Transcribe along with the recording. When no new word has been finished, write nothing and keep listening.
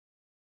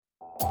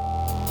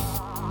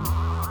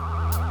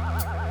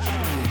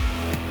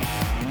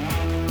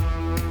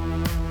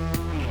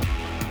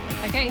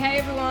Hey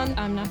everyone,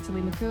 I'm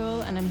Natalie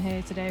McCool and I'm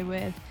here today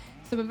with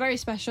someone very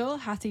special,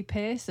 Hattie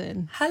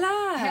Pearson.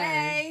 Hello.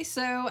 Hey,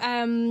 so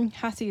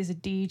Hattie is a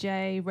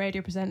DJ,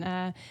 radio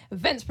presenter,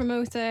 events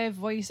promoter,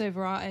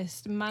 voiceover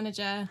artist,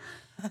 manager.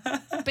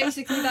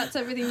 Basically, that's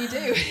everything you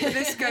do. The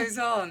list goes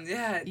on,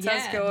 it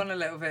does go on a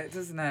little bit,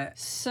 doesn't it?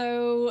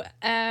 So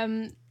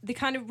the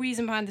kind of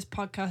reason behind this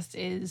podcast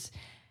is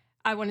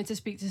I wanted to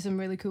speak to some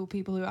really cool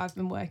people who I've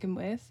been working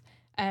with.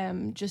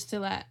 Just to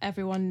let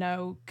everyone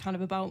know kind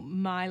of about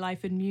my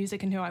life in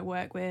music and who I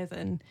work with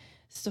and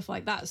stuff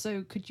like that.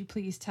 So could you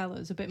please tell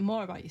us a bit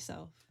more about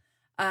yourself?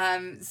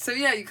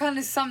 You kind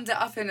of summed it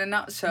up in a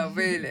nutshell,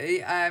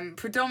 really.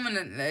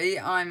 Predominantly,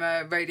 I'm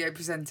a radio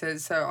presenter,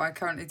 so I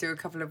currently do a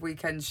couple of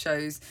weekend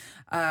shows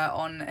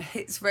on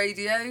Hits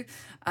Radio,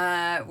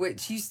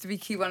 which used to be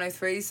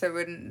Q103. So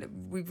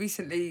we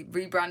recently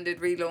rebranded,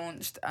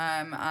 relaunched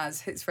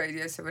as Hits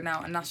Radio, so we're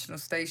now a national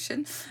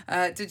station,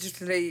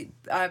 digitally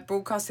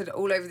broadcasted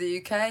all over the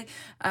UK.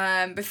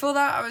 Before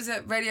that, I was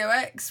at Radio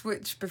X,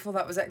 which before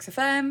that was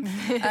XFM.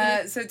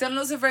 So done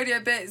lots of radio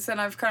bits,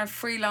 and I've kind of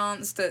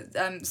freelanced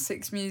at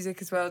Six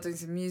Music as well, doing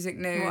some music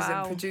news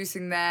and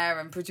producing there,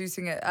 and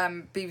producing at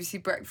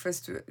BBC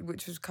Breakfast,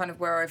 which was kind of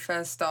where I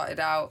first started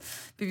out.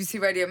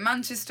 BBC Radio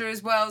Manchester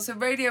as well. So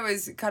radio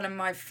is kind of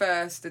my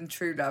first and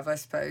true love, I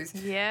suppose.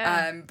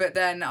 Yeah. But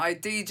then I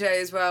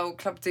DJ as well,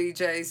 club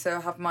DJ. So I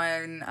have my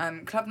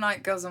own club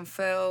night, Girls on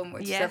Film,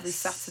 which is every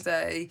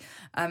Saturday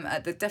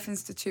at the Deaf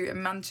Institute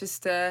in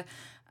Manchester.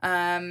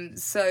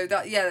 It's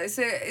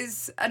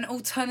an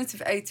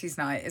alternative 80s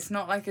night. It's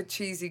not like a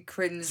cheesy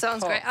cringe.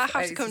 Sounds great. I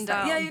have to come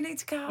down. Yeah, you need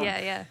to come.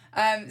 Yeah.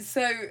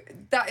 So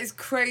that is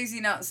crazy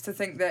nuts to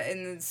think that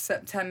in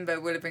September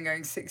we'll have been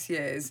going 6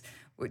 years,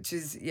 which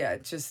is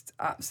just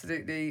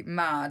absolutely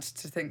mad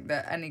to think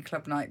that any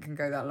club night can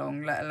go that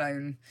long, let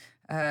alone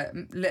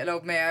little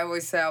old me. I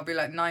always say I'll be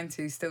like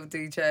 90 still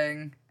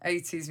DJing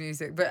 80s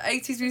music, but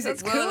 80s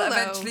music will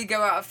eventually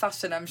go out of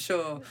fashion, I'm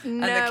sure.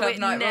 No, and the club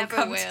night will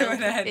come to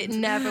an end. It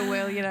never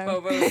will, you know.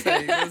 Well, we'll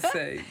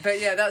see.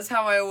 But yeah, that's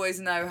how I always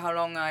know how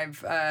long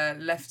I've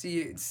left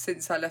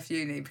since I left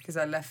uni, because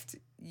I left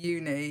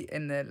uni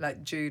in the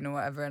June or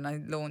whatever, and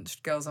I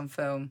launched Girls on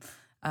Film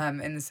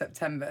in the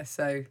September.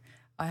 So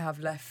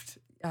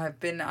I've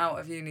been out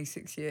of uni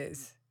 6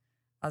 years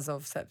as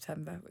of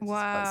September, which is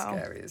quite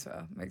scary as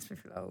well. Makes me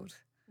feel old.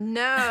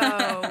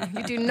 No,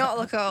 you do not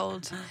look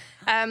old.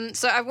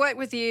 So I've worked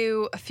with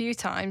you a few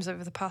times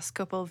over the past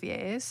couple of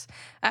years.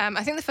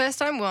 I think the first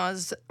time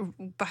was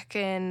back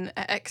in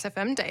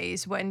XFM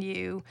days when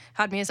you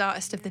had me as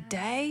Artist of the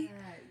Day.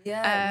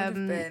 Yeah, it would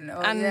have been.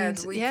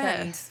 The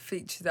weekend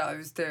feature that I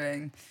was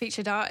doing.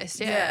 Featured artist,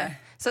 yeah.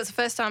 So that's the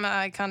first time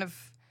I kind of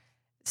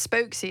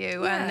spoke to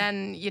you, and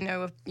then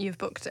you've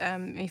booked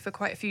me for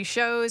quite a few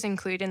shows,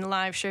 including the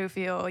live show for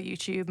your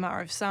YouTube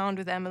Matter of Sound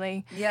with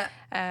Emily. So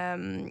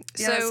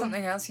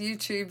something else,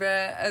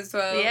 YouTuber as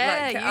well.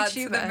 YouTuber. Add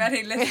to the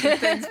many list of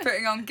things,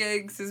 putting on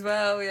gigs as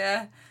well.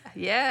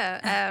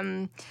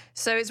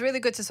 So it's really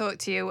good to talk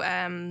to you.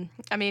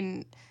 I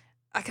mean,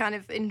 I kind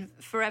of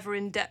forever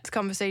in-depth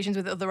conversations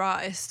with other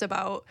artists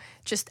about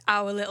just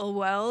our little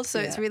world, so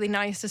it's really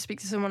nice to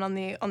speak to someone on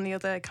the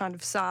other kind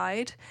of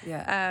side.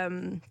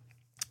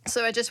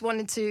 So I just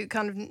wanted to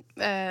kind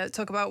of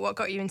talk about what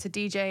got you into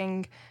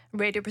DJing,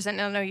 radio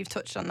presenting. I know you've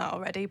touched on that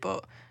already,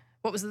 but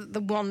what was the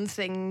one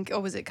thing, or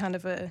was it kind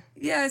of a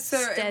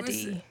steady? It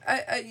was,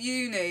 at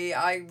uni,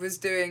 I was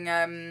doing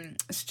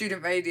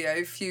student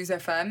radio, Fuse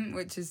FM,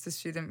 which is the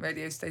student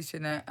radio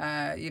station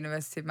at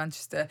University of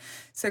Manchester.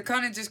 So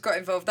kind of just got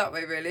involved that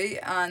way, really,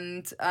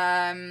 and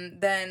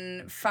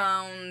then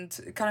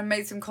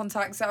made some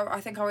contacts.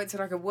 I think I went to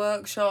like a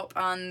workshop,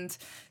 and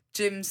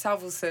Jim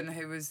Savilson,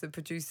 who was the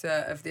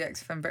producer of the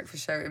XFM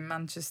Breakfast Show in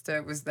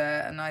Manchester, was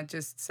there, and I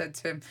just said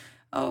to him,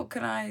 "Oh,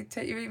 can I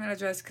take your email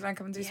address? Can I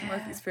come and do some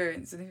work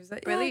experience?" And he was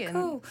like, "Brilliant,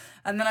 cool."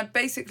 And then I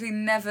basically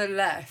never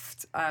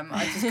left.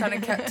 I just kind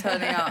of kept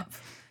turning up,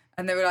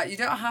 and they were like, "You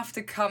don't have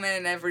to come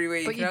in every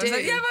week." But you do. I was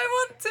like, "Yeah, but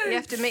I want to." You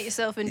have to make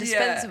yourself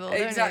indispensable. Yeah,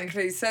 Don't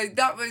exactly. you? So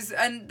that was,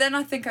 and then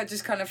I think I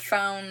just kind of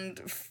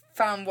found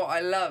what I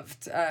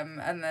loved,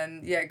 and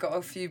then got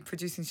a few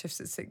producing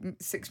shifts at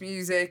Six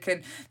Music,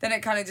 and then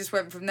it kind of just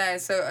went from there.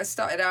 So I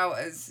started out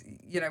as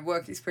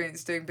work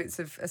experience doing bits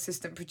of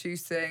assistant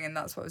producing, and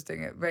that's what I was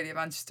doing at Radio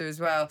Manchester as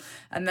well.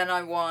 And then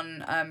I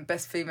won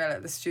Best Female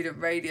at the Student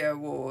Radio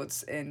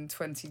Awards in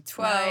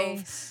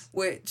 2012,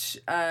 which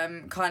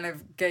kind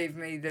of gave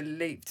me the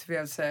leap to be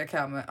able to say, okay,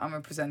 I'm a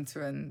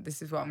presenter, and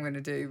this is what I'm going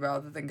to do,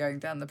 rather than going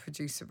down the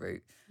producer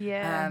route.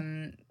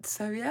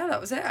 That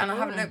was it, and I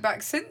haven't looked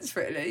back since,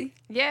 really.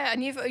 Yeah,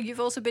 and you've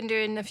also been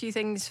doing a few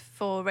things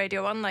for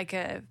Radio 1, like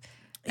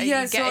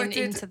getting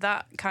into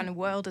that kind of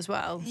world as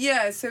well.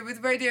 Yeah, so with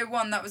Radio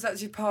 1, that was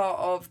actually part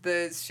of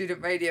the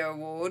Student Radio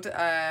Award.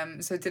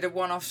 So I did a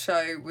one-off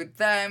show with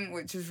them,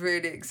 which was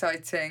really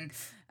exciting.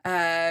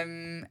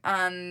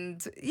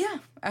 And yeah,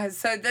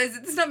 so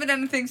there's not been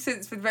anything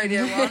since with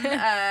Radio 1. But,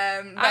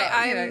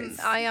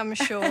 I am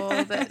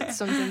sure that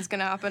something's going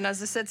to happen,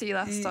 as I said to you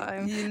last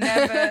time. You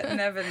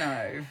never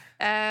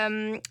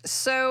know.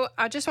 So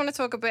I just want to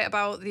talk a bit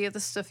about the other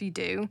stuff you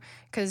do,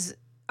 because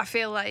I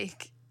feel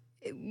like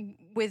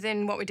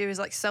within what we do is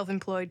like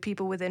self-employed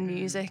people within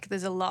music,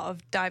 there's a lot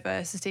of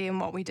diversity in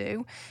what we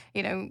do.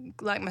 You know,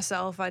 like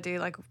myself, I do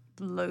like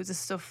loads of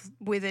stuff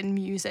within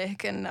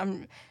music, and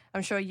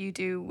I'm sure you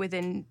do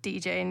within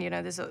DJing. You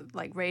know, there's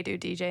like radio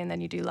DJ, and then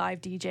you do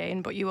live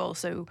DJing, but you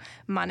also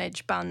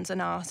manage bands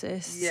and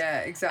artists. Yeah,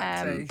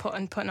 exactly.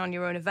 Putting on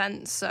your own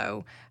events.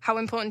 So how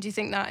important do you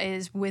think that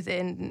is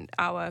within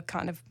our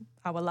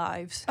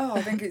lives? Oh,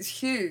 I think it's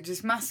huge.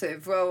 It's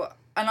massive. Well,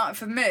 and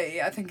for me,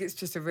 I think it's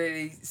just a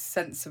really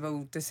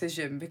sensible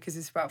decision, because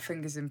it's about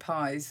fingers in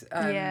pies.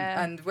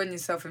 And when you're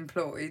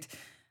self-employed,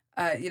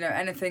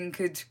 anything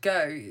could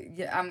go.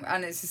 Yeah,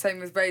 and it's the same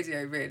with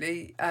radio,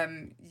 really.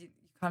 You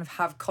kind of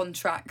have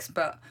contracts,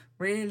 but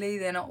really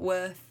they're not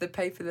worth the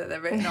paper that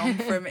they're written on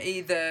from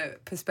either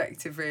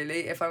perspective,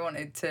 really. If I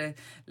wanted to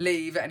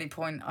leave at any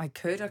point, I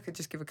could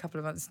just give a couple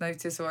of months'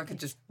 notice, or I could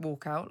just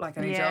walk out like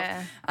any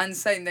job. And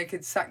same, they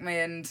could sack me,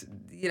 and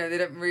they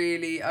don't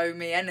really owe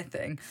me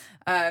anything.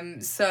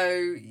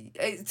 So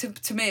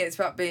to me, it's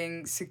about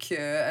being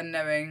secure and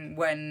knowing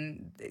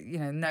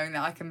knowing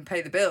that I can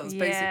pay the bills,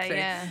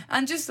 basically.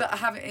 And just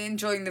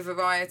enjoying the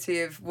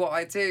variety of what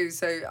I do.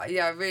 So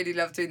I really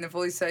love doing the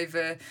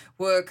voiceover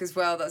work as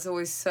well. That's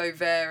always so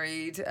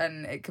varied,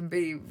 and it can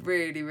be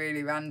really,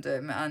 really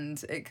random,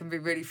 and it can be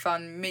really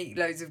fun. Meet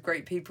loads of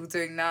great people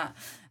doing that.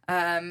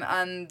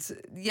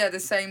 The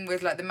same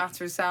with like the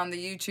Matter of Sound,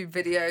 the YouTube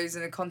videos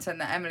and the content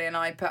that Emily and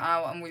I put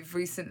out. And we've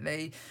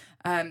recently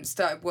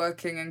started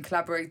working and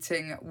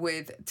collaborating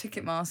with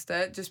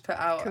Ticketmaster. Just put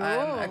out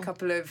a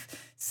couple of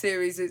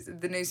series.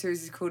 The new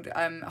series is called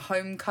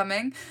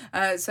Homecoming.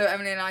 So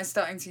Emily and I are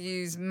starting to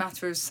use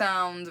Matter of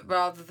Sound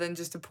rather than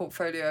just a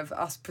portfolio of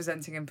us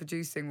presenting and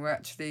producing. We're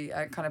actually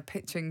kind of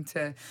pitching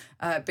to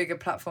bigger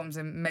platforms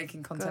and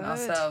making content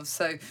ourselves.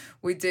 So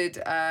we did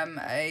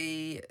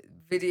a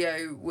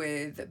video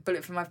with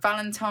Bullet for My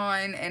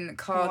Valentine in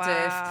Cardiff.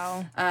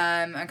 Wow.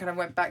 And kind of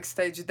went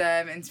backstage with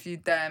them,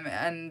 interviewed them,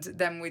 and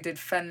then we did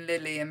Fen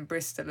Lily in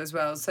Bristol as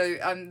well. So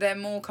they're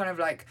more kind of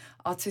like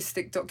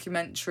artistic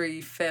documentary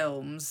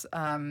films.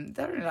 They're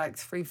only like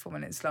 3-4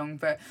 minutes long,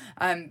 but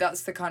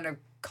that's the kind of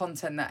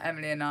content that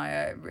Emily and I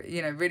are,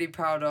 really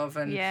proud of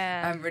and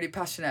really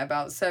passionate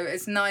about. So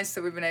it's nice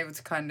that we've been able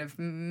to kind of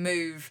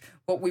move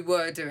what we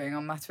were doing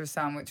on Matter of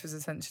Sound, which was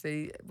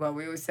essentially, well,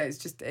 we always say it's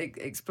just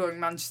exploring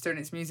Manchester and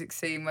its music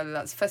scene, whether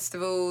that's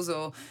festivals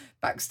or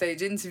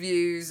backstage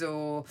interviews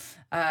or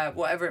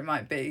whatever it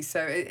might be.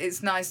 So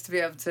it's nice to be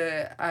able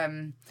to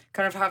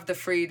kind of have the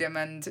freedom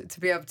and to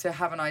be able to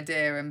have an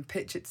idea and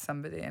pitch it to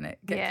somebody and it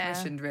get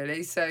commissioned,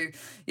 really. So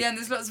and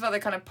there's lots of other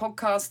kind of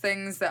podcast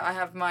things that I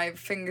have my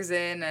fingers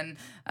in, and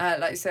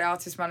like you say,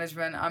 artist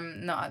management.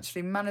 I'm not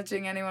actually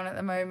managing anyone at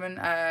the moment.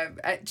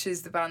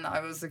 Etches, the band that I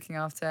was looking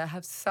after,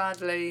 have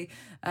sadly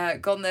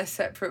gone their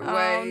separate ways.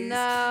 Oh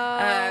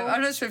no!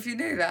 I'm not sure if you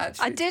knew that.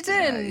 I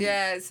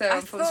didn't. So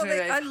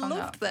unfortunately, I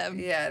loved them.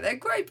 Yeah, they're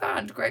great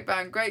band,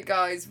 great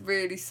guys,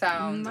 really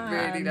sound,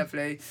 really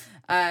lovely.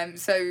 I'm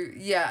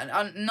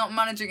not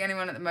managing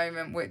anyone at the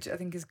moment, which I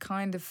think is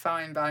kind of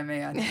fine by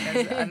me. I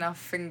think there's enough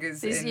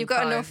fingers in You've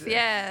got enough,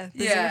 there's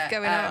enough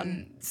going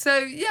on.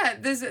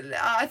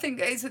 I think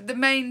it's the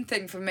main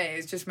thing for me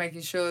is just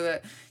making sure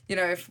that,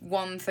 if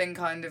one thing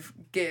kind of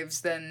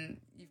gives,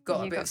 then you've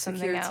got a bit of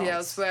security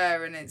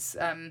elsewhere, and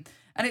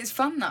it's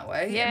fun that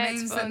way. Yeah, it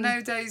means that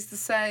no day's the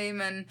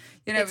same, and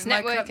it's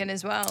networking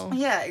as well.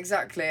 Yeah,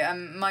 exactly.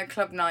 My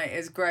club night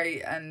is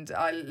great, and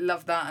I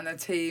love that, and the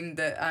team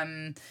that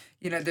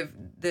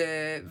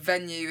the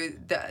venue,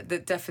 the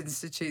Deaf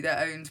Institute,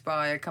 they're owned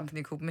by a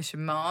company called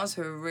Mission Mars,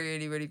 who are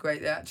really, really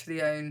great. They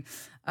actually own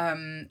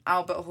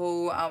Albert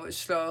Hall, Albert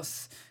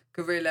Schloss,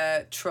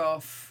 Gorilla,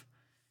 Trough.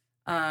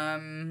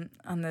 And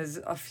there's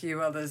a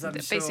few others, I'm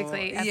sure.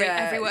 Basically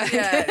everywhere.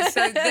 Yeah,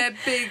 so they're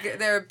big.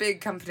 They're a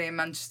big company in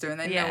Manchester, and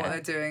they know what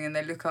they're doing, and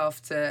they look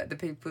after the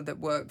people that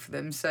work for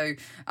them. So,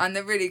 and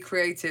they're really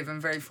creative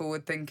and very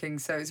forward thinking.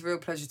 So it's a real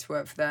pleasure to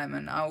work for them.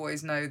 And I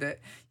always know that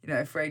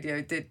if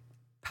radio did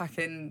pack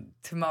in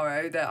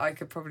tomorrow, that I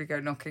could probably go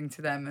knocking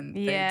to them, and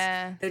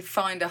they'd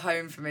find a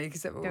home for me,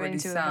 because they're all really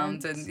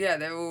sound, and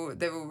they're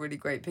all really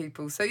great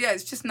people. So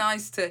it's just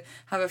nice to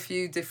have a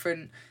few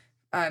different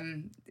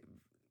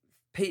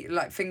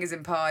like fingers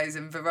in pies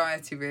and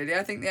variety, really.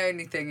 I think the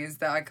only thing is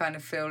that I kind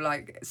of feel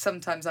like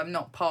sometimes I'm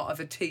not part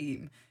of a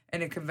team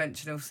in a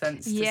conventional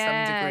sense to some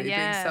degree,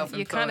 being self-employed.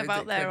 You're kind of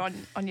out there on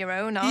your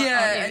own, aren't you?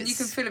 And you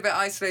can feel a bit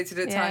isolated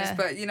at times,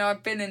 but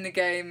I've been in the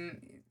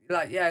game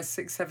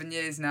 6-7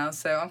 years now,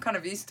 so I'm kind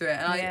of used to it,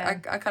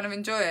 and I kind of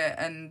enjoy it,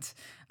 and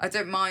I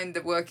don't mind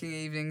the working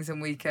evenings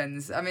and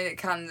weekends. I mean,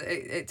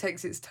 it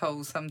takes its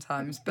toll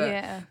sometimes,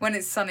 but when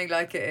it's sunny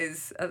like it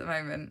is at the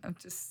moment, I'm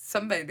just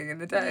sunbathing in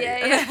the day.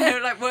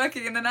 And like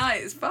working in the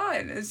night is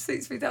fine. It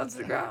suits me down to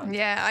the ground.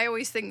 Yeah, I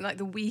always think like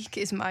the week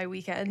is my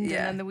weekend, and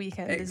then the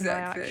weekend is my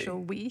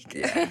actual week.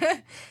 Yeah.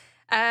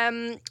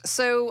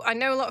 So I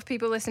know a lot of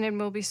people listening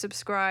will be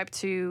subscribed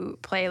to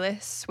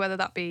playlists, whether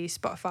that be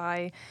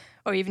Spotify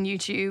or even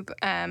YouTube,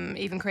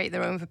 even create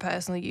their own for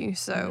personal use.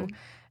 So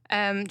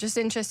just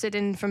interested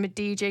in, from a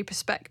DJ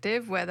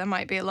perspective, where there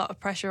might be a lot of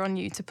pressure on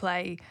you to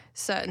play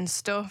certain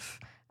stuff,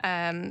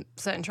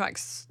 certain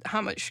tracks.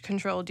 How much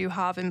control do you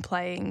have in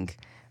playing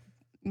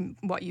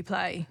what you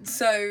play?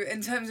 So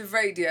in terms of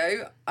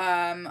radio,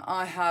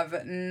 I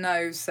have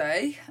no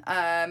say,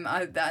 and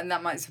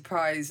that might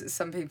surprise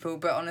some people,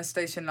 but on a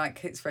station like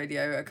Hits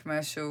Radio, a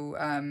commercial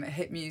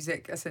hit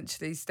music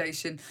essentially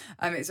station,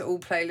 it's all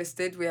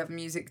playlisted. We have a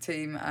music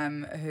team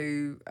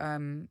who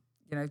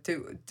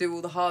do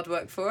all the hard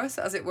work for us,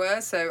 as it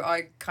were. So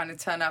I kind of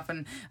turn up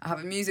and I have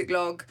a music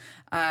log,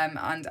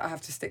 and I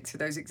have to stick to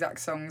those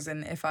exact songs.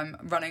 And if I'm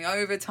running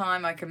over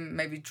time, I can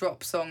maybe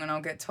drop song, and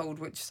I'll get told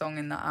which song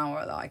in that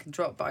hour that I can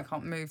drop, but I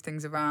can't move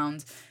things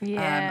around.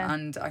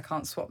 And I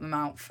can't swap them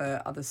out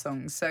for other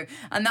songs. So,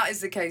 and that is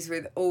the case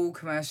with all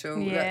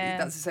commercial.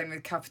 That's the same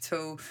with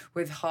Capital,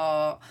 with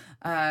Heart,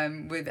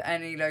 with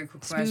any local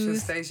commercial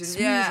station.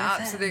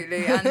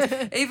 Absolutely.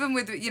 And even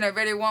with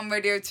Radio 1,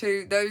 Radio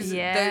 2, those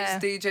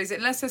DJs,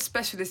 unless they're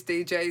specialist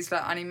DJs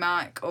like Annie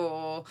Mac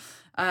or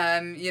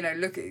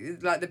look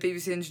at like the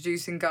BBC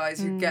introducing guys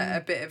who get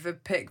a bit of a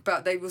pick,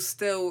 but they will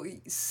still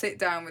sit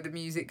down with the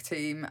music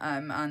team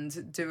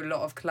and do a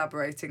lot of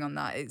collaborating on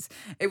that.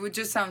 It would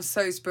just sound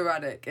so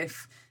sporadic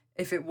if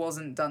it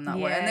wasn't done that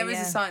way. And there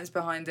is a science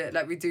behind it.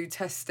 Like we do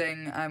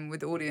testing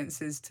with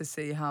audiences to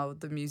see how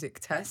the music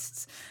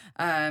tests.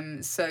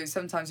 So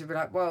sometimes you'll be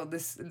like, well,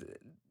 this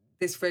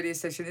radio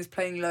station is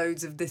playing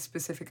loads of this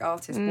specific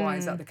artist. Why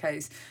is that the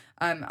case?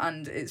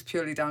 And it's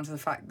purely down to the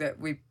fact that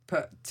we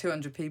put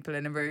 200 people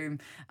in a room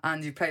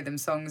and you play them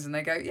songs and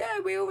they go, yeah,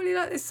 we all really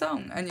like this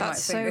song. And you might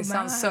think this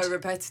sounds so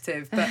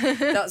repetitive, but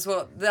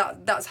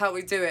that's how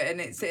we do it.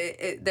 And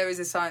there is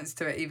a science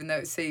to it, even though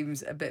it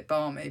seems a bit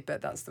balmy,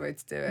 but that's the way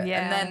to do it.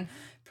 Yeah. And then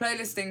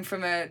playlisting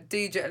from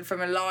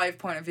a live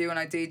point of view, when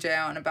I DJ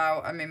out and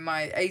about, I mean,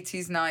 my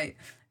 80s night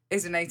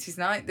is an 80s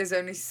night. There's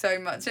only so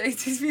much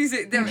 80s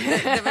music. There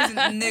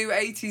isn't new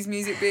 80s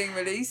music being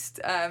released.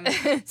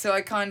 So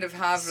I kind of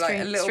have like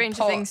a little Stranger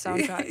pot. Things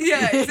soundtrack.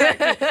 Yeah,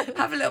 exactly.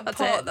 Have a little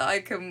pot that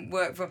I can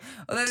work from.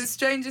 Although the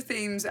Stranger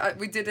Themes,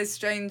 we did a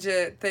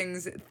Stranger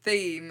Things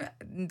theme,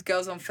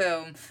 Girls on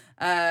Film,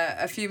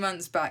 a few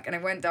months back, and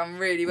it went down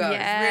really well.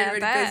 Yeah, it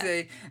was really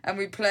busy, and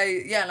we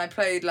played. Yeah, and I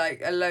played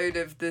like a load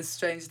of the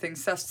Stranger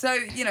Things stuff. So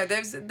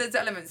there's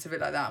elements of it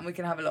like that, and we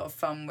can have a lot of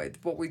fun with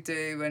what we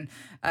do, and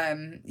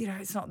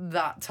it's not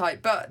that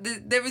tight, but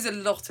there is a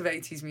lot of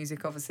 80s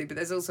music, obviously, but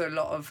there's also a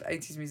lot of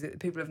 80s music that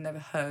people have never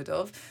heard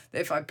of.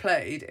 That if I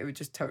played, it would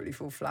just totally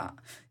fall flat.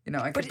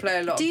 I could play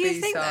a lot of B-sides. Do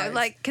you think though,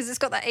 like, because it's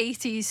got that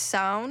 80s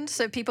sound,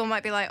 so people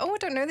might be like, oh, I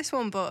don't know this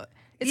one, but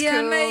it's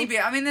cool. Maybe.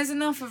 I mean, there's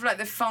enough of like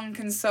the funk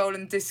and soul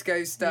and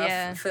disco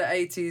stuff for the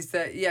 80s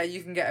that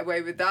you can get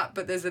away with that,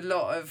 but there's a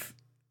lot of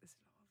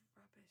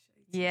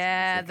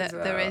rubbish.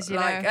 There is,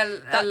 like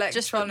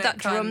electronic that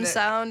drum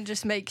sound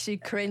just makes you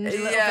cringe a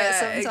little bit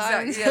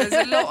sometimes. Exactly. Yeah,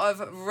 there's a lot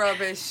of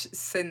rubbish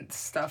synth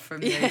stuff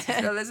from the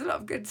 80s. Well, there's a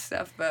lot of good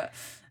stuff, but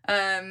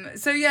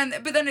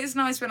but then it's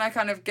nice when I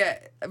kind of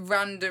get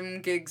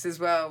random gigs as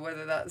well,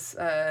 whether that's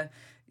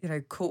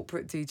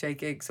corporate DJ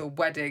gigs or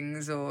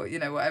weddings or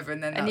whatever,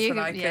 and then that's when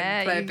I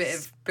can play a bit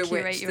of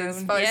Bewitched and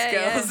Spice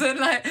Girls and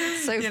like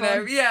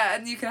fun.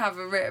 And you can have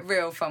a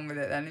real fun with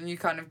it then, and you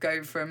kind of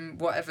go from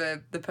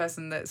whatever the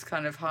person that's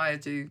kind of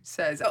hired you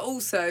says.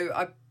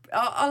 Also,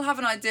 I'll have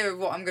an idea of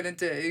what I'm gonna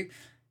do,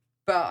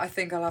 but I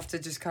think I'll have to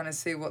just kind of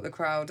see what the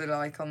crowd are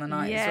like on the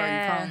night as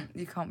well.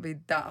 You can't be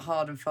that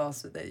hard and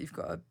fast with it. You've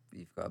got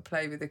to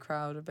play with the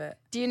crowd a bit.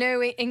 Do you know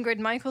Ingrid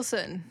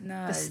Michaelson?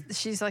 No.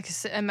 She's like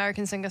an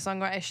American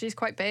singer-songwriter. She's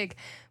quite big,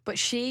 but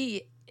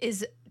she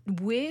is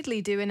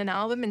weirdly doing an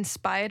album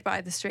inspired by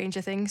the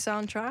Stranger Things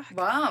soundtrack.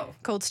 Wow.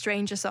 Called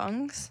Stranger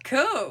Songs.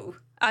 Cool.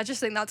 I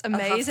just think that's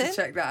amazing. I'll have to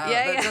check that out.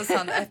 That does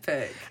sound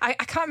epic. I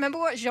can't remember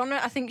what genre.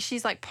 I think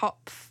she's like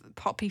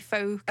poppy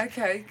folk.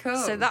 Okay, cool.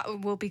 So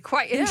that will be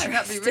quite interesting.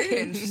 Yeah, that'd be really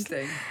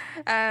interesting.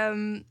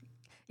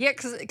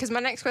 Because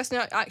my next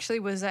question actually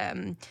was,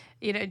 do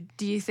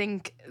you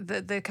think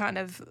that the kind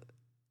of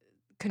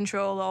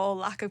control or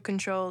lack of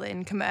control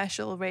in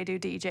commercial radio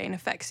DJing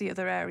affects the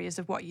other areas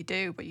of what you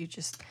do, but you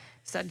just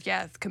said,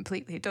 yeah,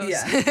 completely it does.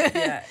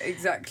 Yeah,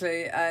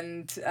 exactly.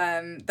 And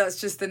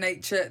that's just the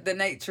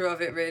nature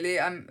of it, really.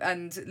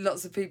 And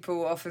lots of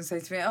people often say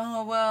to me,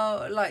 oh,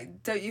 well,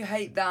 like, don't you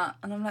hate that?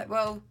 And I'm like,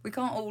 well, we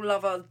can't all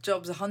love our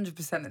jobs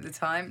 100% of the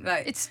time.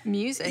 Like, it's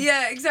music.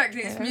 Yeah,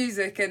 exactly. It's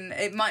music, and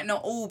it might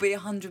not all be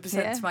 100%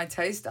 to my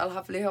taste. I'll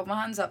happily hold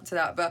my hands up to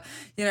that. But,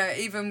 you know,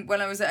 even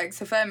when I was at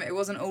XFM, it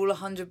wasn't all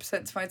 100%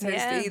 to my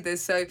taste either.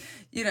 So,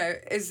 you know,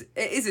 it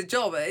is a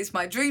job. It's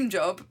my dream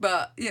job.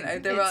 But, you know,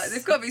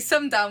 there's got to be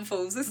some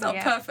downfalls. It's not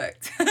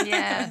perfect.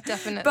 Yeah,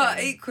 definitely.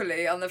 But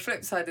equally, on the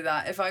flip side of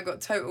that, if I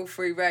got total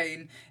free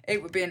reign,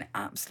 it would be an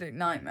absolute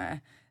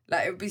nightmare.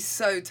 Like, it would be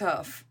so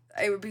tough.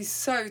 It would be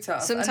so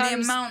tough. Sometimes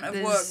and the amount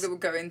of work that would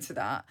go into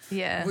that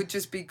would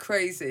just be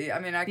crazy. I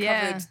mean, I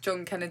covered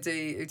John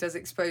Kennedy, who does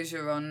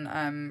Exposure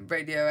on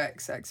Radio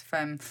X,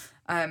 XFM,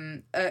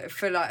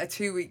 for like a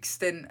 2-week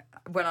stint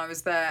when I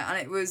was there. And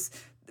it was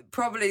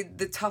probably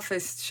the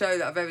toughest show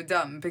that I've ever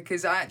done,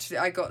 because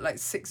I got like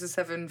 6 or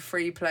 7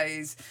 free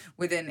plays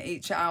within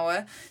each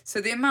hour.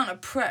 So the amount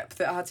of prep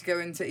that I had to go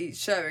into each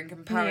show in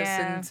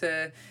comparison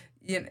to,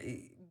 you know,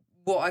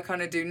 what I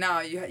kind of do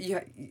now,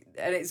 and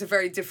it's a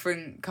very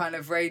different kind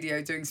of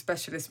radio, doing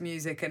specialist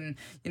music and,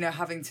 you know,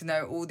 having to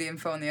know all the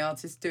info on the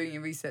artist, doing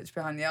your research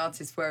behind the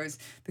artist, whereas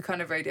the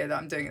kind of radio that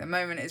I'm doing at the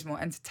moment is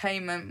more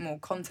entertainment, more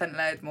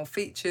content-led, more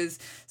features.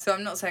 So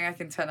I'm not saying I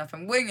can turn up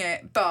and wing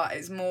it, but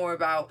it's more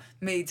about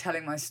me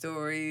telling my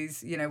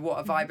stories, you know, what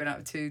have I been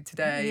up to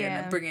today,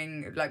 and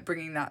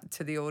bringing that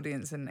to the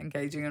audience and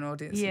engaging an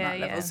audience at that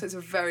level. So it's a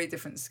very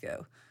different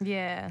skill.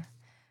 Yeah.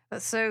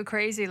 That's so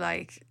crazy,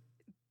 like,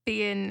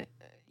 being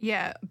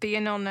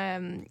on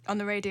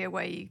the radio,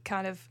 where you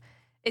kind of,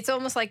 it's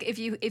almost like if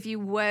you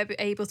were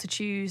able to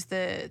choose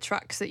the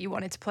tracks that you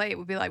wanted to play, it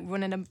would be like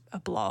running a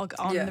blog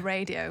on the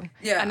radio.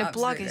 Yeah, and a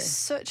absolutely. blog is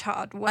such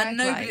hard work.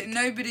 And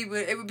nobody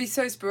would. It would be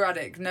so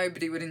sporadic.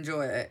 Nobody would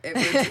enjoy it. It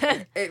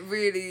would. it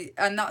really,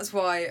 and that's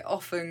why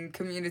often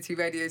community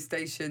radio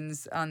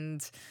stations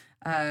and,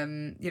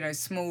 you know,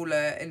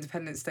 smaller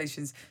independent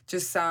stations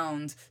just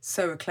sound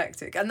so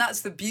eclectic, and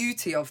that's the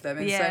beauty of them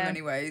in so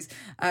many ways,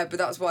 but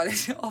that's why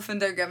they often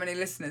don't get many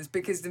listeners,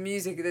 because the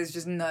music,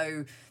 there's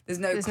no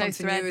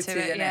continuity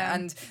in it,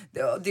 and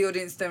the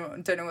audience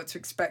don't know what to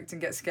expect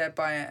and get scared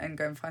by it and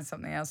go and find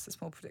something else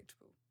that's more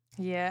predictable.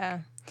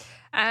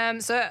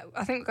 So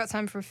I think we've got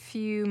time for a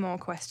few more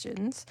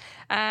questions.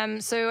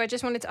 So I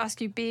just wanted to ask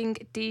you, being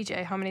a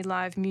DJ, how many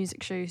live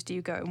music shows do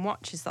you go and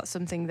watch? Is that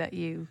something that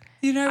you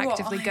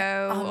actively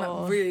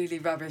go? I'm really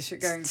rubbish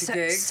at going to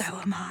gigs. So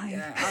am I.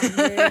 Yeah, I'm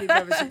really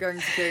rubbish at going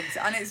to gigs.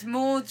 And it's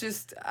more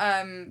just,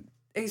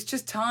 it's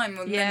just time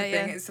more than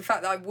anything. Yeah. It's the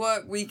fact that I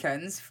work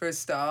weekends for a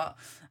start.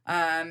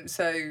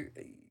 So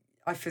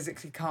I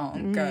physically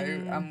can't go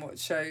and watch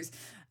shows.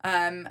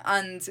 And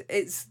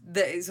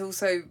it's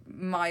also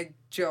my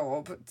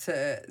job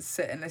to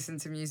sit and listen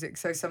to music.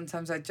 So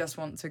sometimes I just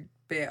want to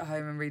be at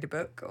home and read a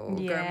book or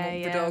go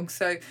and walk the dog.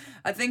 So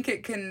I think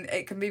it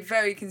can be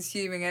very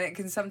consuming, and it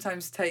can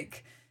sometimes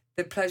take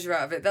the pleasure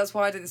out of it. That's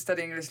why I didn't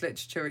study English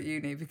literature at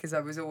uni, because I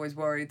was always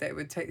worried that it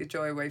would take the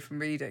joy away from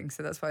reading.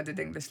 So that's why I did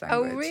English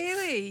language. Oh,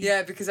 really?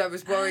 Yeah, because I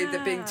was worried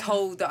that being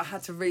told that I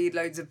had to read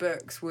loads of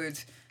books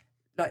would,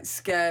 like,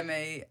 scare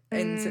me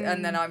into,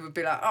 and then I would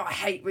be like, oh, I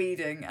hate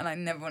reading, and I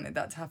never wanted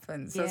that to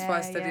happen. So that's why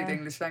I studied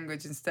English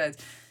language instead.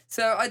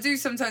 So I do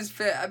sometimes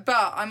feel,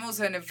 but I'm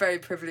also in a very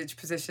privileged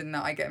position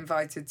that I get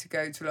invited to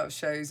go to a lot of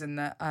shows, and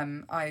that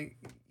I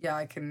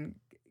can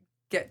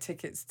get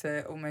tickets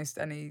to almost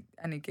any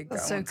gig that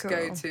I want to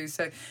go to.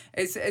 So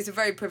it's a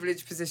very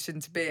privileged position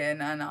to be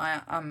in, and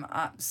I'm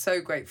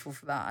so grateful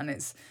for that. And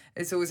it's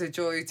always a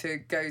joy to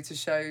go to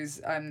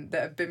shows that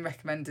have been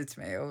recommended to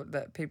me, or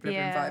that people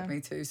have invited me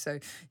to. So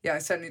I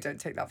certainly don't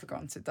take that for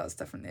granted. That's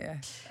definitely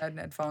an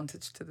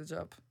advantage to the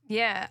job.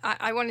 Yeah,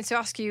 I wanted to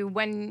ask you,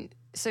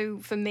 so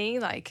for me,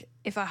 like,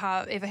 if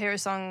I hear a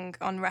song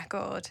on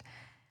record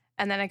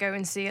and then I go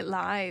and see it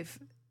live,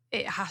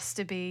 it has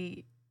to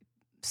be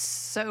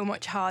so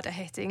much harder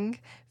hitting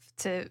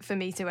for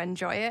me to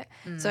enjoy it.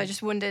 So I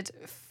just wondered,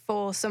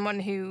 for someone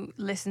who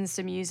listens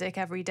to music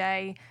every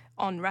day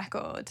on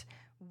record,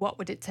 what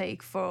would it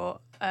take for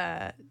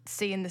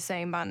seeing the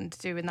same band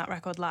doing that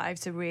record live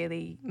to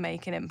really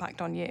make an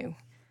impact on you?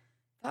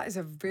 That is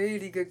a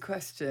really good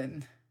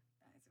question.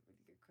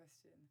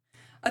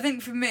 I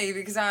think for me,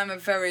 because I'm a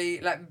very,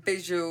 like,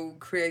 visual,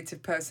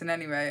 creative person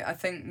anyway, I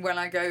think when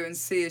I go and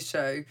see a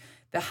show,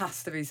 there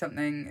has to be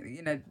something,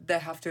 you know, they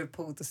have to have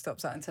pulled the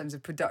stops out in terms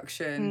of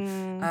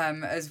production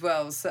as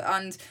well. So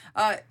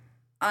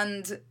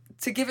and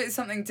to give it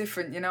something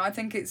different, you know, I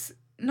think it's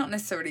not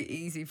necessarily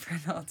easy for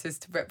an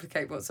artist to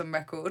replicate what's on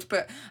record,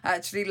 but I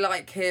actually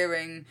like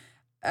hearing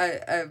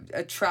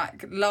a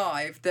track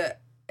live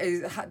that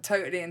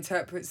totally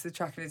interprets the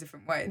track in a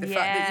different way. The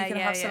fact that you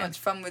can have so much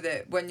fun with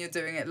it when you're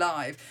doing it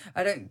live,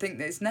 I don't think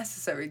that it's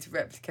necessary to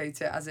replicate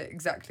it as it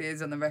exactly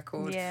is on the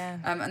record.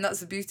 And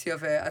that's the beauty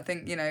of it. I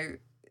think, you know,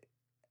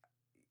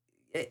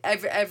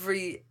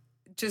 every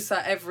just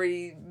that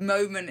every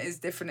moment is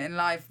different in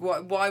life.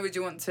 Why would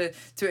you want to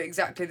do it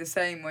exactly the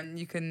same when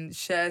you can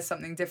share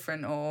something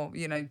different, or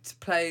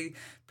to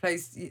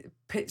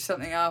pitch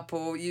something up,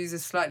 or use a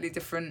slightly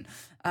different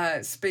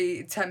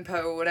speed,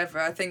 tempo, or whatever.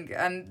 I think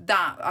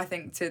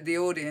to the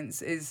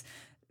audience is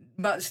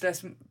much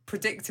less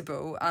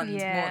predictable and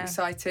more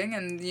exciting,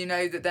 and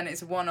that then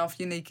it's a one-off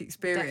unique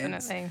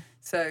experience. Definitely.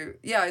 So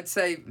yeah, I'd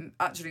say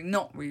actually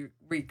not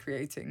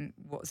recreating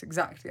what's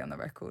exactly on the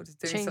record,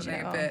 doing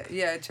something a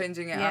bit,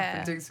 changing it up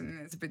and doing something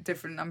that's a bit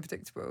different and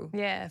unpredictable.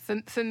 Yeah,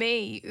 for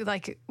me,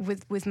 like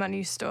with my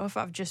new stuff,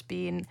 I've just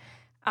been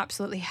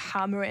absolutely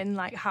hammering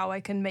like how I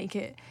can make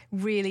it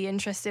really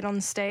interesting on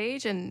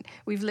stage, and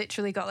we've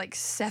literally got like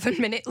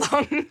 7-minute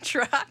long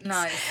tracks,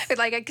 nice, with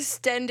like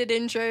extended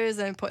intros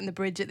and putting the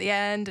bridge at the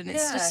end, and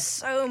it's just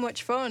so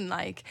much fun.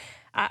 Like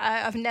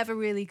I've never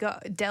really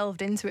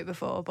delved into it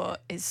before,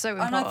 but it's so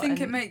important. And I think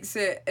it makes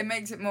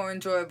it more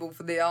enjoyable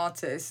for the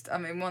artist. I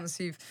mean, once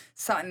you've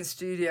sat in the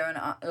studio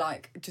and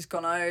like just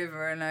gone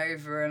over and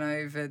over and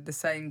over the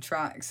same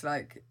tracks,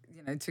 like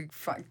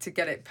to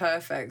get it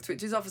perfect,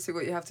 which is obviously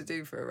what you have to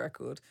do for a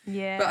record.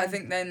 Yeah. But I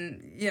think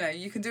then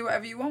you can do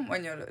whatever you want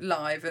when you're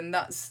live, and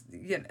that's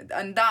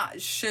and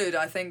that should,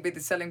 I think, be the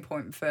selling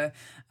point for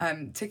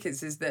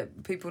tickets, is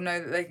that people know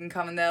that they can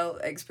come and they'll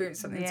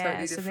experience something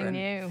totally different, something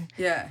new.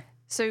 Yeah.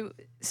 So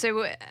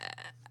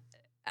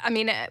I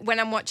mean, when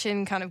I'm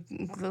watching kind of,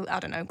 I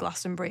don't know,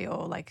 Glastonbury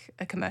or like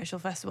a commercial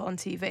festival on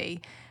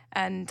TV,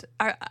 and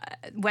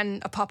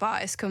when a pop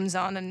artist comes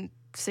on and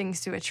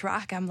sings to a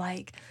track, I'm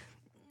like,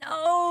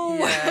 no.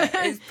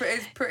 Yeah, it's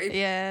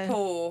pretty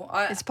poor.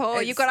 It's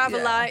poor. You've got to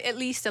have at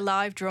least a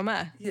live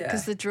drummer. Yeah.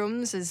 Because the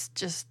drums is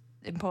just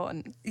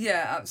important.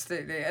 Yeah,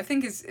 absolutely. I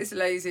think it's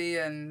lazy,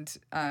 and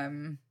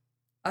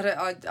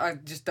I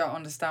just don't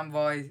understand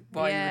why you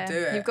would do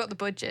it. You've got the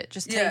budget.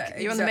 Just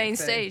you're on the main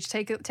stage.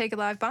 Take a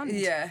live band.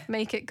 Yeah.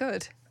 Make it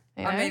good.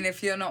 I mean,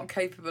 if you're not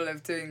capable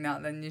of doing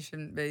that, then you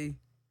shouldn't be.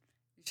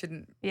 You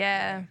shouldn't.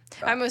 Yeah.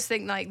 I almost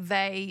think like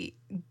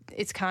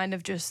it's kind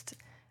of just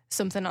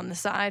something on the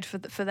side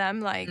for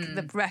them, like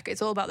the record.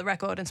 It's all about the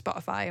record and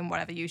Spotify and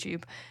whatever,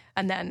 YouTube,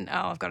 and then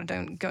I've got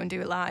to go and do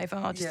it live,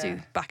 and I'll just do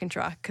backing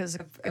track because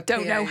I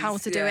don't know how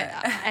to do it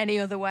any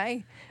other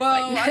way.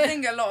 Well, I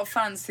think a lot of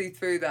fans see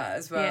through that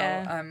as well.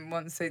 Yeah.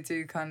 Once they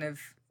do kind of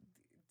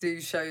do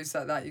shows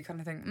like that, you kind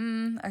of think,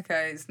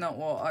 okay, it's not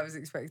what I was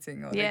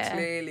expecting, or they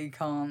clearly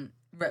can't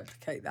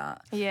replicate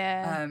that.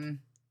 Yeah.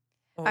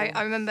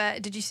 I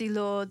remember. Did you see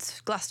Lord's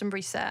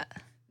Glastonbury set?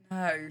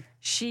 No.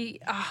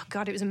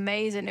 It was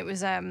amazing. It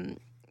was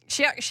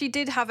she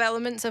did have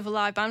elements of a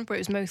live band, but it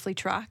was mostly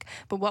track.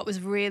 But what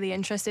was really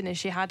interesting is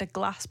she had a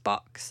glass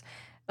box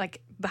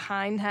like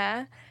behind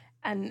her,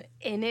 and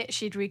in it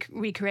she'd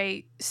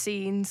recreate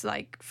scenes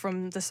like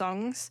from the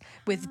songs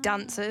with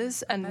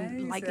dancers and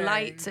amazing. Like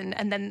lights,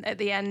 and then at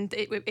the end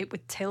it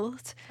would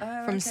tilt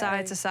from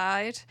side to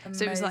side. Amazing.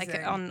 So it was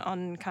like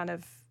on kind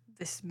of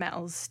this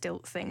metal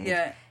stilt thing.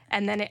 Yeah.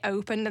 And then it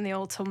opened and they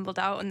all tumbled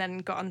out and then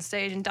got on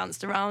stage and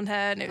danced around her,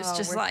 and it was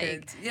just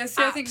wicked. Like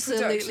I think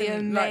absolutely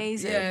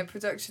amazing.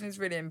 Production is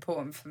really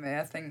important for me.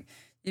 I think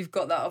you've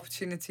got that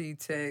opportunity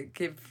to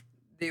give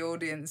the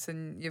audience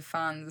and your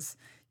fans,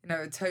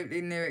 a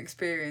totally new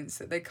experience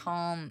that they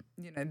can't,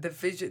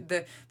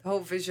 the whole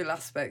visual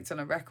aspect on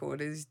a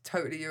record is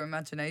totally your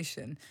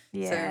imagination.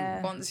 Yeah.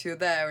 So once you're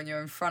there and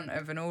you're in front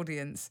of an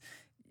audience,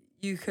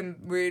 you can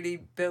really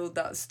build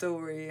that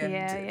story and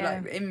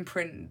like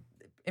imprint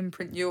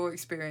your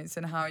experience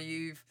and how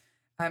you've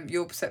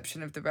your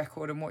perception of the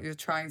record and what you're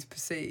trying to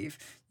perceive.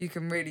 You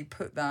can really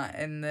put that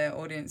in the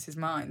audience's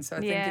mind. So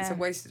I think it's a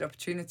wasted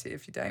opportunity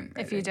if you don't.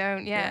 Really. If you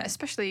don't,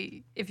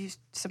 especially if you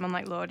someone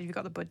like Lord, if you've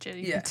got the budget,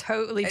 you can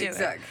totally do it.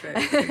 Exactly.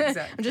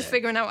 I'm just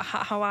figuring out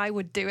how I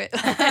would do it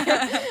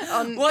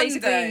on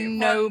basically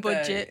no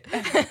budget.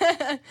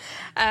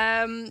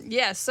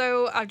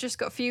 So I've just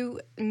got a few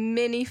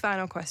mini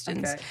final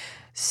questions. Okay.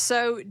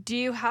 So do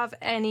you have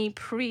any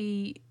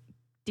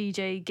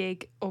DJ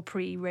gig or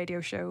pre-radio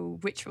show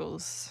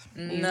rituals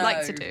you'd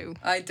like to do?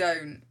 I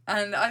don't.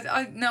 And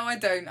I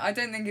don't. I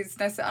don't think it's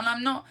necessary. And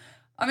I'm not,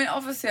 I mean,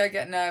 obviously I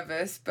get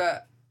nervous,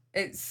 but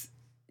it's,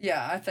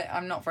 I think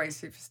I'm not very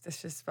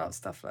superstitious about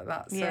stuff like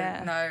that. So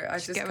no, I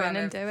just get kind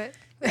in and do it.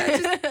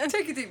 Just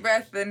take a deep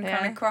breath and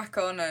kind of crack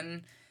on.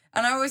 And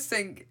I always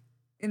think,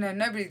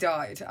 nobody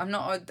died. I'm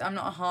not a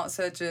heart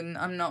surgeon.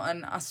 I'm not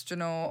an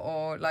astronaut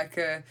or like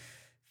a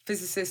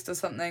physicist or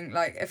something.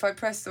 Like if I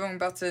press the wrong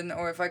button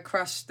or if I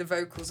crash the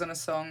vocals on a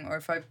song or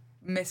if I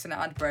miss an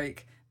ad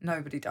break,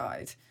 nobody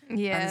died.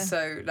 Yeah. And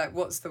so like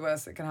what's the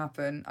worst that can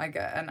happen? I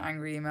get an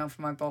angry email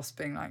from my boss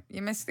being like,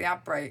 you missed the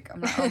ad break.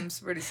 I'm like, I'm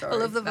really sorry. I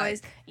love the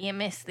voice. You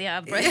missed the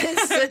ad break.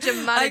 It's such a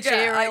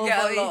managerial voice.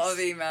 I get a lot of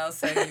emails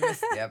saying you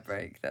missed the ad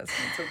break. That's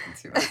not talking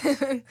too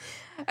much.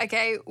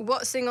 Okay,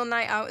 what single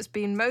night out has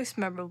been most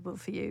memorable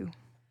for you?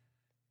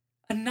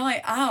 A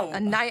night out? A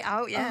night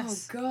out,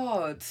 yes. Oh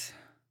God.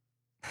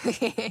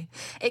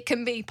 It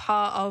can be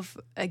part of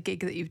a gig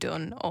that you've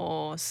done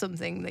or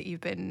something that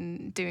you've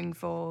been doing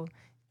for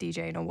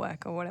DJing or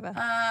work or whatever?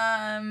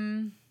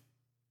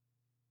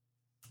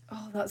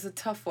 Oh, that's a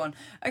tough one.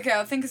 Okay,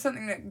 I'll think of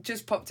something that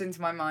just popped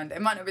into my mind.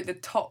 It might not be the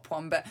top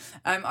one, but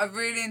I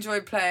really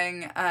enjoyed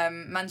playing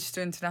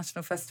Manchester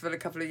International Festival a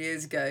couple of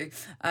years ago,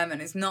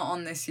 and it's not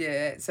on this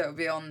year, so it'll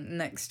be on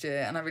next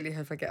year, and I really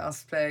hope I get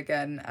asked to play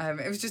again.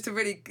 It was just a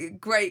really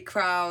great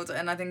crowd,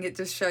 and I think it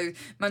just showed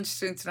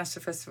Manchester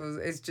International Festival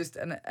is just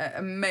an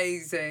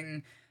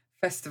amazing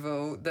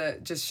festival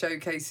that just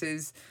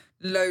showcases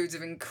loads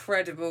of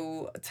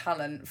incredible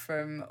talent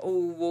from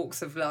all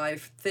walks of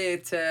life,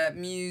 theatre,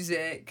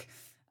 music.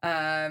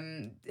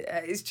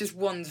 It's just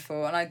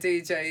wonderful. And I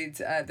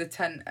DJ'd the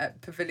tent at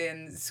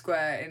Pavilion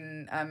Square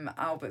in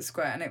Albert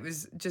Square, and it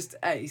was just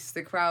ace.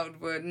 The crowd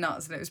were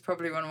nuts, and it was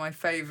probably one of my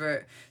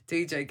favourite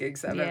DJ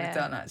gigs that I've ever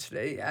done,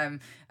 actually.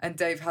 And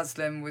Dave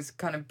Haslam was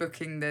kind of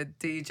booking the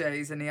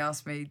DJs, and he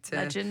asked me to...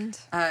 Legend.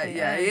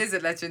 Yeah, he is a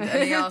legend.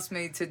 And he asked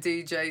me to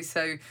DJ,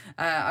 so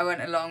I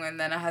went along, and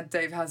then I had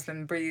Dave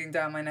Haslam breathing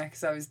down my neck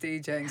as I was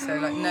DJing, so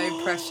like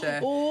no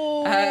pressure.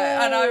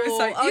 And I was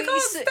like, you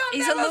can't stand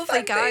he's a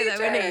lovely guy,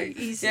 though, isn't he?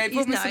 He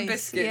brought me some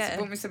biscuits, yeah. He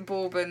brought me some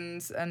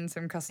bourbons and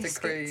some custard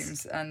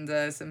creams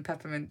and some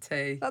peppermint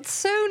tea. That's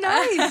so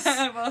nice.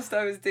 Whilst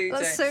I was DJing.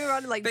 That's so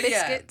random, like but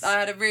biscuits. Yeah, I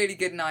had a really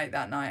good night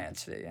that night,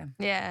 actually, yeah.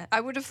 Yeah,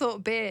 I would have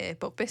thought beer,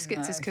 but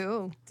biscuits is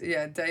cool.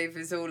 Yeah, Dave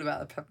is all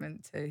about the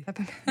peppermint tea.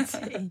 Peppermint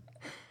tea.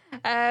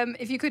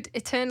 If you could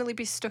eternally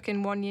be stuck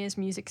in one year's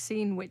music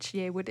scene, which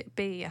year would it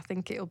be? I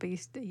think it'll be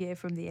the year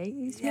from the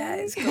 80s. Yeah,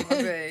 maybe? it's got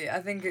to be.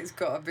 I think it's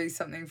got to be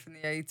something from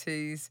the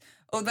 80s.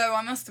 Although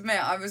I must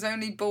admit, I was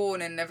only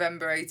born in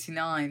November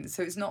 89,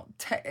 so it's not...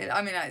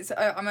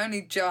 I'm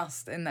only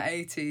just in the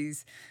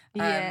 80s.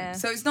 Yeah.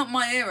 So it's not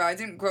my era. I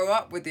didn't grow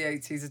up with the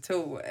 80s at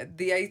all.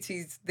 The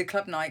 80s, the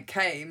club night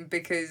came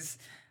because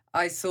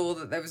I saw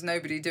that there was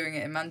nobody doing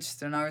it in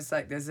Manchester, and I was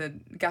like, there's a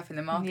gap in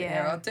the market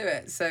here, I'll do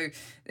it. So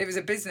it was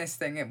a business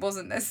thing. It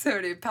wasn't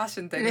necessarily a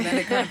passion thing, and then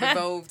it kind of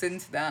evolved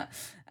into that.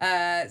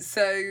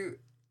 So,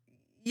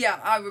 yeah,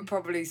 I would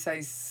probably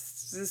say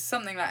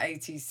something like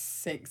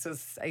 86 or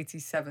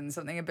 87,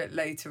 something a bit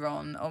later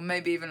on, or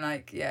maybe even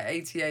like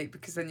 88,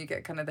 because then you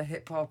get kind of the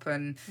hip hop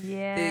and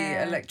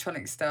the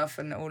electronic stuff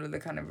and all of the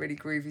kind of really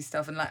groovy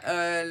stuff and like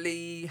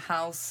early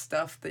house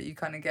stuff that you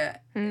kind of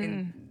get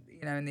in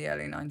the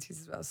early 90s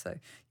as well. So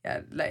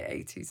yeah,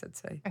 late 80s I'd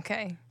say.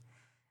 Okay,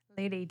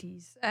 late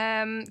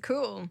 80s.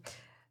 Cool.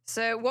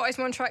 So what is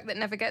one track that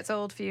never gets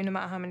old for you, no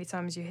matter how many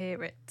times you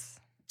hear it?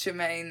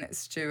 Jermaine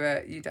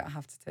Stewart, You Don't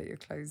Have to Take Your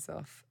Clothes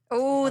Off.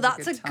 Oh,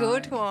 that's a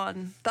good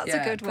one. That's a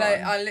good one.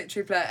 I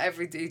literally play it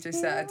every DJ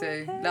set I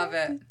do. Love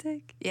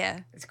it. Yeah.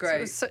 It's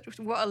great.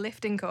 What a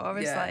lifting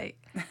chorus, like.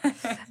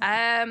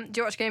 Do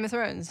you watch Game of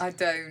Thrones? I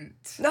don't.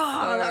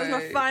 No, that was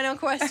my final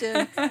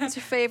question. What's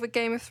your favourite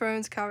Game of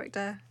Thrones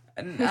character?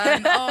 Who's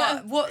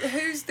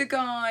the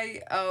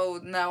guy?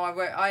 Oh, no, I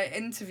won't. I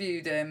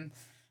interviewed him.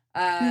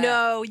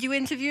 No, you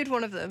interviewed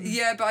one of them.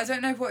 Yeah, but I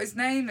don't know what his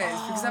name is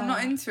because I'm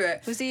not into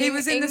it. He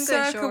was in the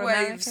Circle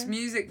Waves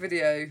music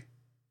video.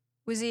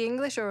 Was he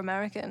English or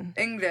American?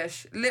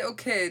 English. Little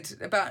kid,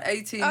 about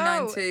 18,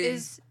 19.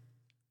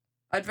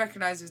 I'd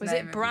recognise his name. Was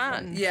it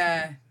Bran?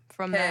 Yeah.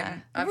 From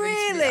there. I've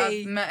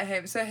met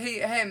him. So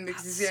him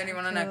because he's the only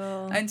one I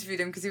know. I interviewed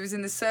him because he was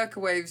in the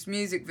Circle Waves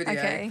music video.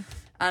 Okay.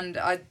 And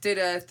I did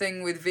a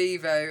thing with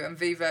Vivo, and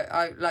Vivo,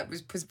 I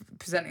was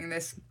presenting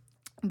this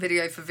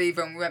video for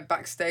Vivo, and we went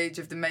backstage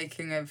of the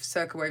making of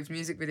Circle Waves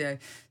music video.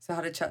 So I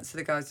had a chat to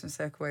the guys from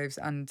Circle Waves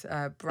and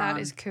Bran. That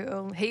is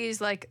cool. He's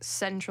like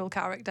central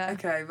character.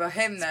 Okay, well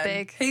him then.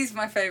 Big. He's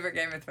my favourite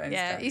Game of Thrones.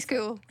 Yeah, he's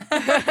cool.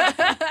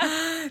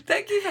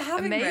 Thank you for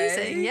having me.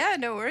 Amazing. Yeah,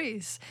 no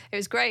worries. It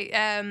was great.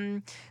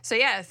 So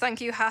yeah,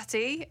 thank you,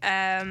 Hattie.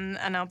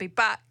 And I'll be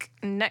back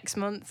next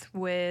month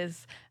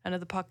with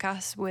another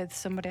podcast with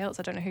somebody else.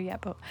 I don't know who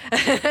yet, but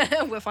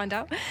we'll find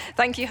out.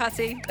 Thank you,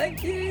 Hattie.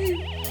 Thank you.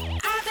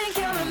 I think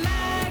you're a man.